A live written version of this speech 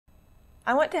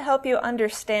I want to help you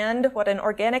understand what an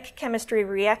organic chemistry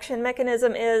reaction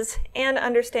mechanism is and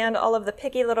understand all of the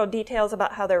picky little details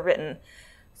about how they're written.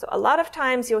 So a lot of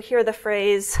times you'll hear the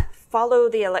phrase, follow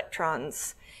the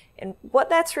electrons. And what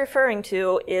that's referring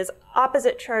to is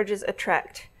opposite charges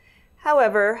attract.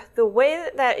 However, the way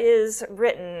that that is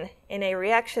written in a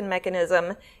reaction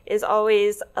mechanism is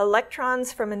always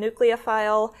electrons from a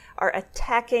nucleophile are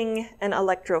attacking an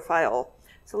electrophile.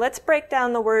 So let's break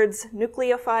down the words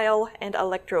nucleophile and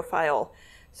electrophile.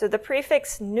 So the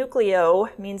prefix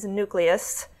nucleo means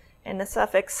nucleus, and the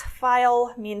suffix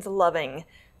phile means loving.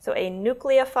 So a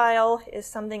nucleophile is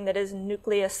something that is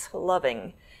nucleus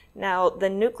loving. Now, the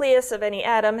nucleus of any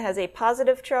atom has a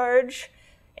positive charge,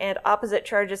 and opposite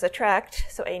charges attract.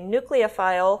 So a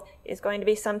nucleophile is going to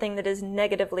be something that is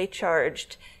negatively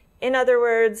charged. In other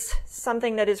words,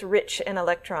 something that is rich in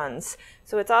electrons.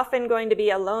 So it's often going to be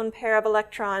a lone pair of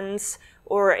electrons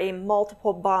or a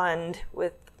multiple bond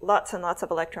with lots and lots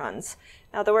of electrons.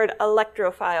 Now the word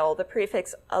electrophile, the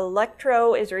prefix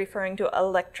electro is referring to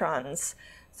electrons.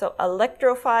 So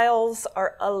electrophiles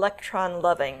are electron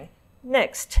loving.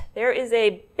 Next, there is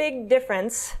a big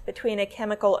difference between a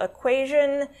chemical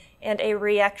equation and a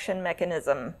reaction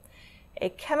mechanism. A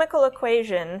chemical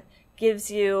equation gives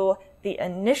you the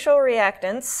initial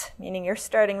reactants, meaning your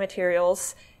starting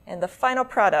materials, and the final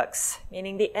products,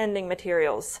 meaning the ending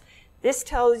materials. This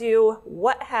tells you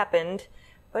what happened,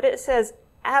 but it says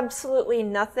absolutely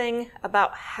nothing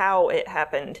about how it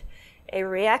happened. A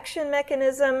reaction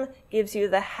mechanism gives you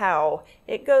the how.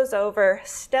 It goes over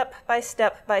step by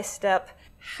step by step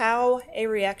how a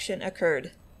reaction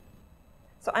occurred.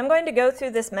 So I'm going to go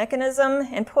through this mechanism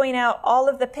and point out all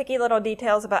of the picky little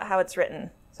details about how it's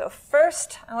written. So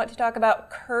first, I want to talk about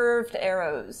curved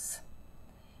arrows.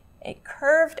 A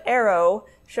curved arrow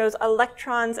shows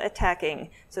electrons attacking.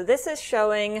 So this is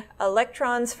showing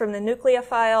electrons from the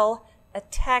nucleophile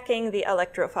attacking the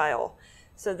electrophile.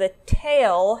 So the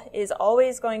tail is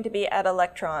always going to be at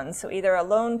electrons, so either a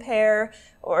lone pair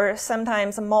or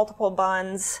sometimes multiple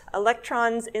bonds,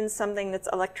 electrons in something that's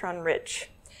electron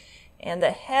rich. And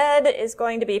the head is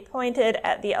going to be pointed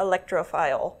at the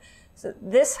electrophile. So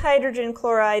this hydrogen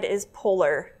chloride is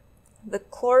polar. The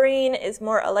chlorine is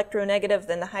more electronegative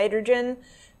than the hydrogen,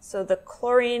 so the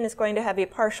chlorine is going to have a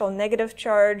partial negative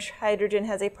charge, hydrogen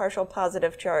has a partial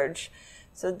positive charge.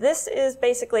 So this is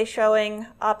basically showing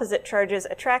opposite charges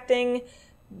attracting,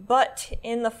 but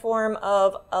in the form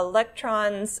of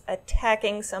electrons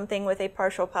attacking something with a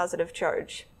partial positive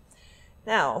charge.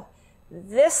 Now,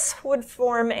 this would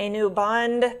form a new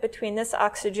bond between this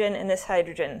oxygen and this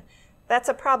hydrogen. That's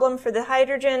a problem for the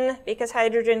hydrogen because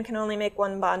hydrogen can only make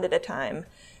one bond at a time.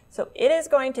 So it is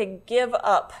going to give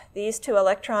up these two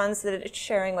electrons that it's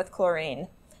sharing with chlorine.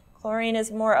 Chlorine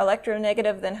is more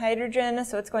electronegative than hydrogen,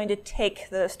 so it's going to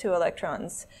take those two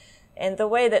electrons. And the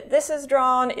way that this is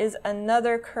drawn is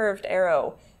another curved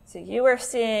arrow. So you are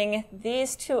seeing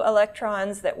these two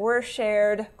electrons that were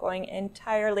shared going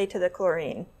entirely to the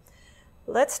chlorine.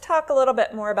 Let's talk a little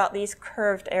bit more about these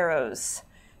curved arrows.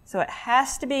 So it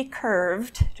has to be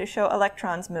curved to show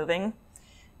electrons moving.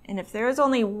 And if there is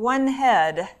only one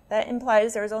head, that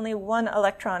implies there is only one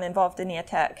electron involved in the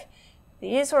attack.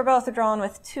 These were both drawn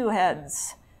with two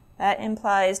heads. That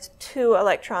implies two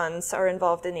electrons are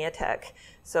involved in the attack.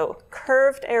 So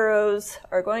curved arrows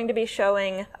are going to be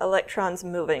showing electrons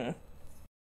moving.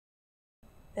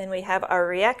 Then we have our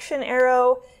reaction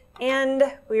arrow, and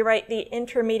we write the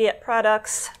intermediate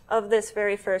products of this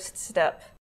very first step.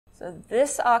 So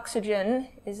this oxygen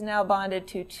is now bonded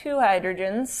to two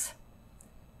hydrogens.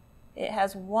 It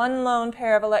has one lone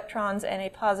pair of electrons and a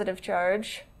positive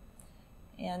charge.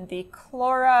 And the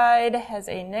chloride has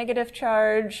a negative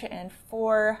charge and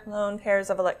 4 lone pairs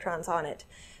of electrons on it.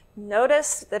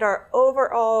 Notice that our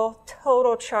overall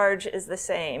total charge is the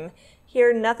same.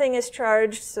 Here nothing is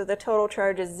charged, so the total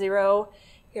charge is 0.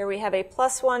 Here we have a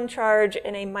 +1 charge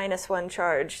and a -1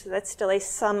 charge, so that's still a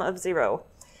sum of 0.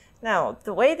 Now,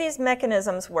 the way these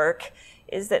mechanisms work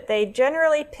is that they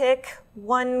generally pick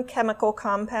one chemical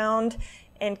compound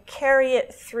and carry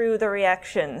it through the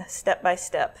reaction step by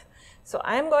step. So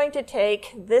I'm going to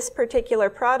take this particular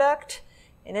product,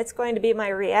 and it's going to be my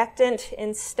reactant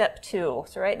in step 2.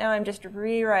 So right now I'm just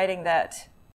rewriting that.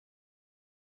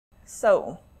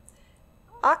 So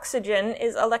oxygen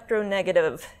is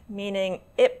electronegative, meaning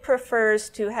it prefers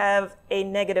to have a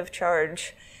negative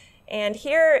charge. And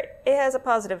here it has a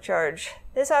positive charge.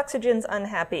 This oxygen's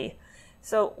unhappy.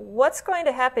 So what's going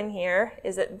to happen here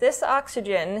is that this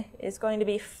oxygen is going to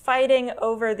be fighting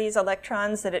over these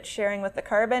electrons that it's sharing with the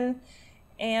carbon,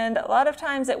 and a lot of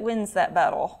times it wins that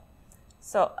battle.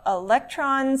 So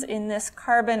electrons in this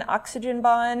carbon-oxygen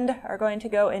bond are going to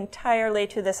go entirely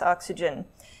to this oxygen.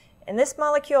 And this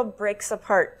molecule breaks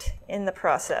apart in the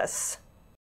process.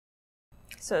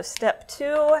 So step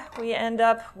 2, we end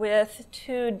up with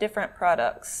 2 different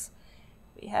products.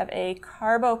 We have a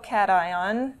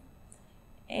carbocation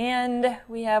and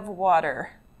we have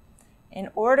water. In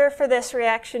order for this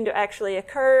reaction to actually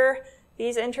occur,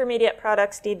 these intermediate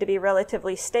products need to be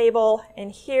relatively stable,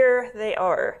 and here they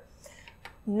are.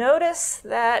 Notice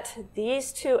that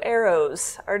these 2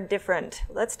 arrows are different.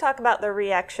 Let's talk about the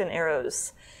reaction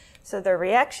arrows. So the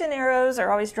reaction arrows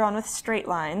are always drawn with straight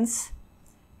lines.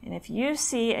 And if you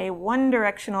see a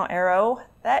one-directional arrow,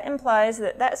 that implies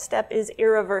that that step is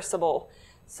irreversible.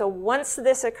 So once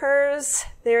this occurs,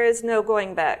 there is no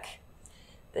going back.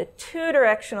 The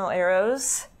 2-directional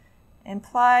arrows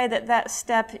imply that that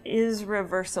step is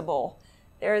reversible.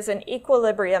 There is an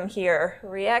equilibrium here.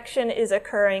 Reaction is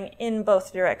occurring in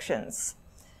both directions.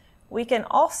 We can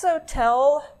also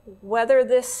tell whether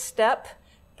this step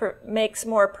makes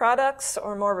more products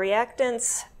or more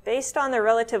reactants based on the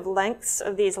relative lengths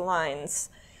of these lines.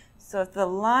 So if the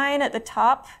line at the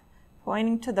top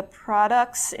pointing to the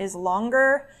products is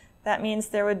longer, that means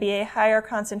there would be a higher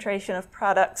concentration of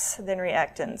products than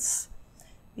reactants.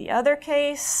 The other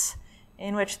case,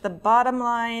 in which the bottom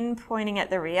line pointing at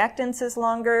the reactants is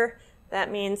longer,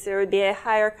 that means there would be a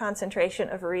higher concentration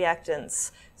of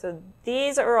reactants. So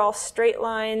these are all straight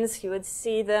lines. You would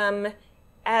see them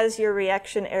as your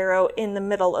reaction arrow in the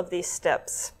middle of these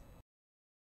steps.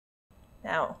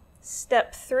 Now,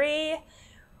 step 3,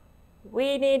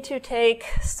 we need to take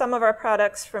some of our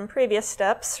products from previous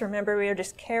steps. Remember, we are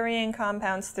just carrying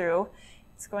compounds through.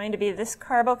 It's going to be this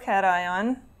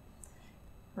carbocation.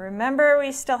 Remember,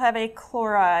 we still have a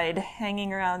chloride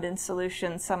hanging around in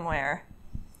solution somewhere.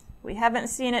 We haven't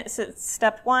seen it since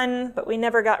step 1, but we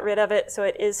never got rid of it, so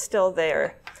it is still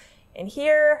there. And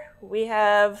here we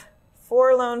have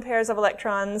 4 lone pairs of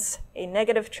electrons, a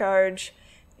negative charge.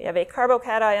 We have a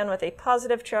carbocation with a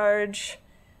positive charge.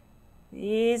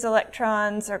 These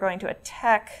electrons are going to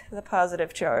attack the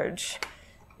positive charge.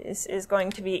 This is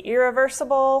going to be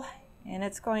irreversible, and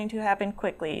it's going to happen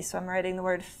quickly. So I'm writing the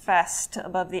word fast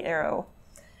above the arrow.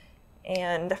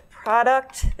 And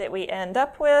product that we end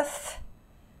up with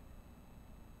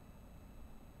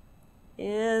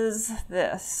is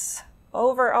this.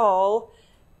 Overall,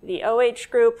 the OH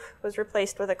group was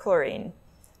replaced with a chlorine.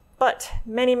 But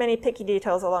many, many picky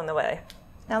details along the way.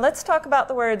 Now let's talk about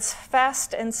the words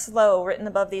fast and slow written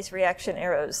above these reaction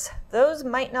arrows. Those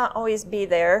might not always be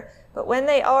there, but when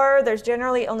they are, there's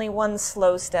generally only one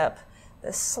slow step.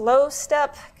 The slow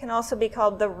step can also be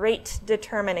called the rate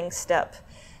determining step.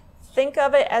 Think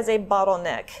of it as a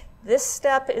bottleneck. This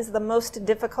step is the most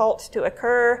difficult to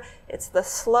occur. It's the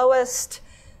slowest.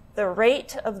 The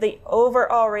rate of the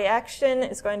overall reaction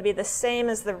is going to be the same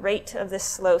as the rate of this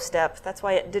slow step. That's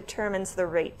why it determines the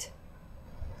rate.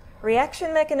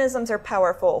 Reaction mechanisms are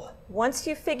powerful. Once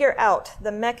you figure out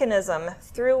the mechanism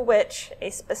through which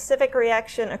a specific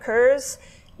reaction occurs,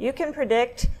 you can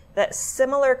predict that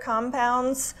similar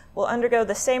compounds will undergo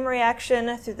the same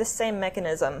reaction through the same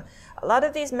mechanism. A lot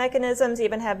of these mechanisms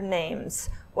even have names.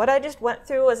 What I just went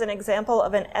through was an example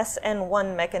of an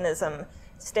SN1 mechanism,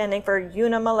 standing for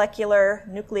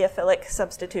unimolecular nucleophilic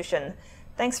substitution.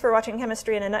 Thanks for watching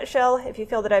Chemistry in a Nutshell. If you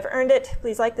feel that I've earned it,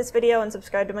 please like this video and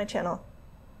subscribe to my channel.